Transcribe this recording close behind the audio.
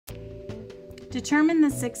Determine the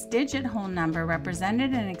 6-digit whole number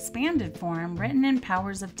represented in expanded form written in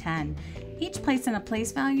powers of 10. Each place in a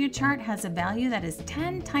place value chart has a value that is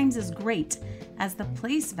 10 times as great as the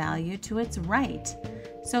place value to its right.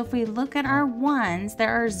 So if we look at our ones,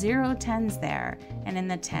 there are 0 tens there. And in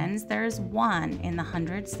the tens, there's 1. In the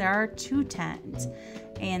hundreds, there are 2 tens.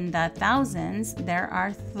 In the thousands, there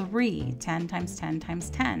are 3. 10 times 10 times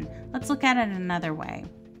 10. Let's look at it another way.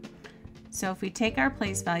 So if we take our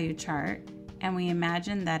place value chart and we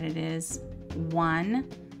imagine that it is 1,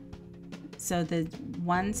 so the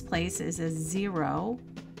ones place is a 0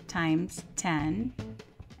 times 10,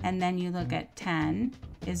 and then you look at 10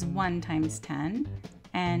 is 1 times 10,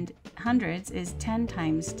 and hundreds is 10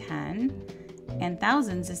 times 10, and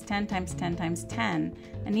thousands is 10 times 10 times 10.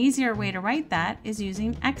 An easier way to write that is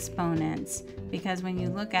using exponents, because when you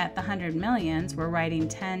look at the 100 millions, we're writing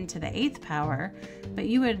 10 to the 8th power, but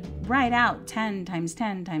you would write out 10 times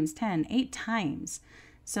 10 times 10 8 times.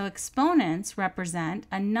 So exponents represent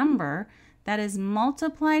a number that is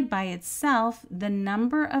multiplied by itself the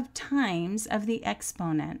number of times of the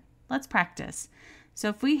exponent. Let's practice. So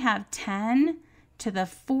if we have 10 to the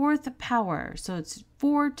 4th power, so it's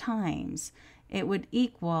 4 times, it would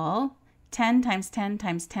equal 10 times 10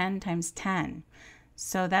 times 10 times 10.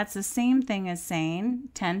 So that's the same thing as saying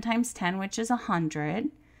 10 times 10, which is 100,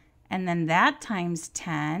 and then that times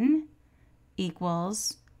 10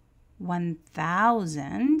 equals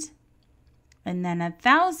 1,000, and then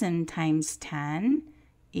 1,000 times 10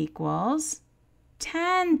 equals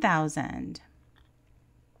 10,000.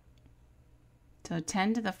 So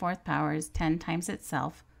 10 to the 4th power is 10 times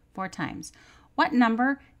itself 4 times. What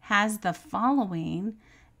number has the following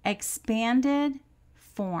expanded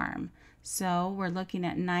form? So we're looking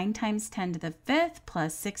at 9 times 10 to the 5th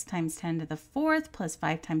plus 6 times 10 to the 4th plus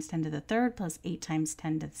 5 times 10 to the 3rd plus 8 times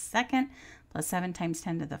 10 to the 2nd plus 7 times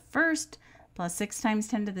 10 to the 1st plus 6 times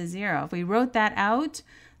 10 to the 0. If we wrote that out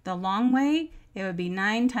the long way, it would be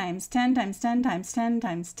 9 times 10 times 10 times 10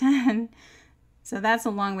 times 10. So that's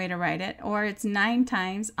a long way to write it. Or it's 9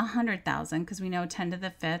 times 100,000, because we know 10 to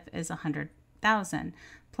the 5th is 100,000,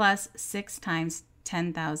 plus 6 times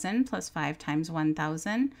 10,000 plus 5 times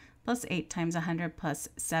 1,000 plus 8 times 100 plus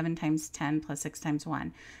 7 times 10 plus 6 times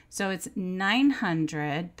 1. So it's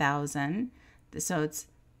 900,000. So it's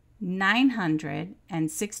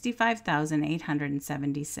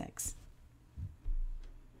 965,876.